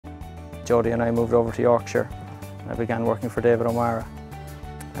Jodi and I moved over to Yorkshire and I began working for David O'Mara.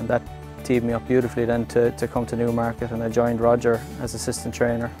 And that teed me up beautifully then to come to Newmarket, and I joined Roger as assistant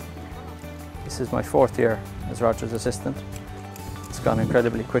trainer. This is my 4th year as Roger's assistant. It's gone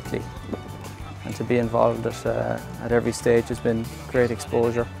incredibly quickly, and to be involved at every stage has been great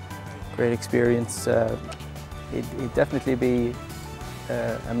exposure, great experience. He'd definitely be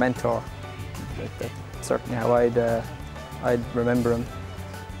a mentor. That's certainly how I'd remember him.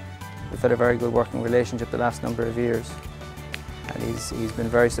 We've had a very good working relationship the last number of years, and he's been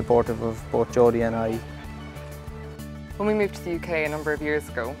very supportive of both Jodi and I. When we moved to the UK a number of years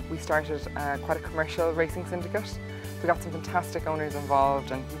ago, we started quite a commercial racing syndicate. We got some fantastic owners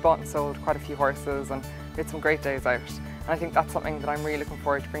involved, and we bought and sold quite a few horses, and we had some great days out. And I think that's something that I'm really looking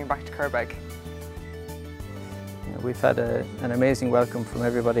forward to bringing back to Curraghbeg. We've had an amazing welcome from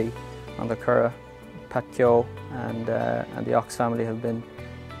everybody on the Curragh. Pat Keogh and the Oxx family have been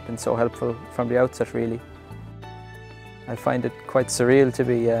so helpful from the outset, really. I find it quite surreal to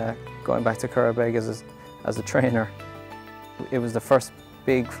be going back to Curraghbeg as a trainer. It was the first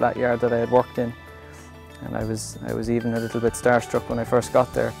big flat yard that I had worked in, and I was even a little bit starstruck when I first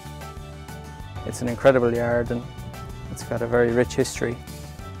got there. It's an incredible yard, and it's got a very rich history.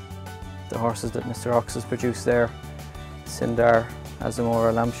 The horses that Mr. Oxx has produced there, Sindar,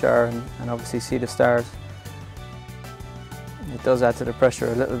 Azamora, Lampshire, and obviously Sea the Stars. It does add to the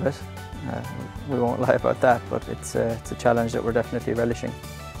pressure a little bit. We won't lie about that, but it's a challenge that we're definitely relishing.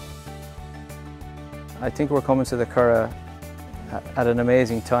 I think we're coming to the Curragh at an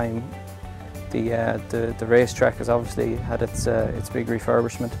amazing time. The racetrack has obviously had its big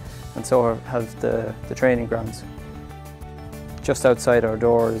refurbishment, and so have the training grounds. Just outside our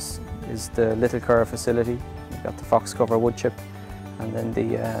doors is the Little Curragh facility. We've got the fox cover wood chip, and then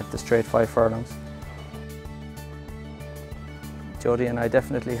the straight 5 furlongs. Jodi and I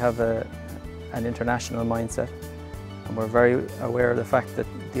definitely have an international mindset, and we're very aware of the fact that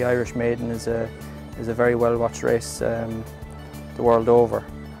the Irish Maiden is a very well watched race the world over,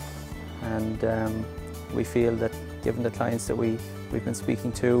 and we feel that given the clients that we've been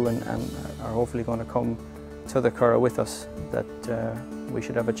speaking to and are hopefully going to come to the Curragh with us, that we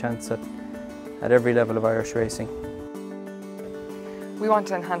should have a chance at every level of Irish racing. We want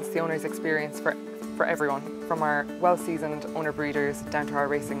to enhance the owner's experience for everyone, from our well-seasoned owner breeders down to our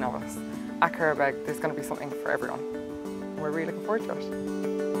racing novice. At Curraghbeg, there's going to be something for everyone. We're really looking forward to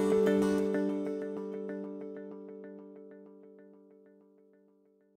it.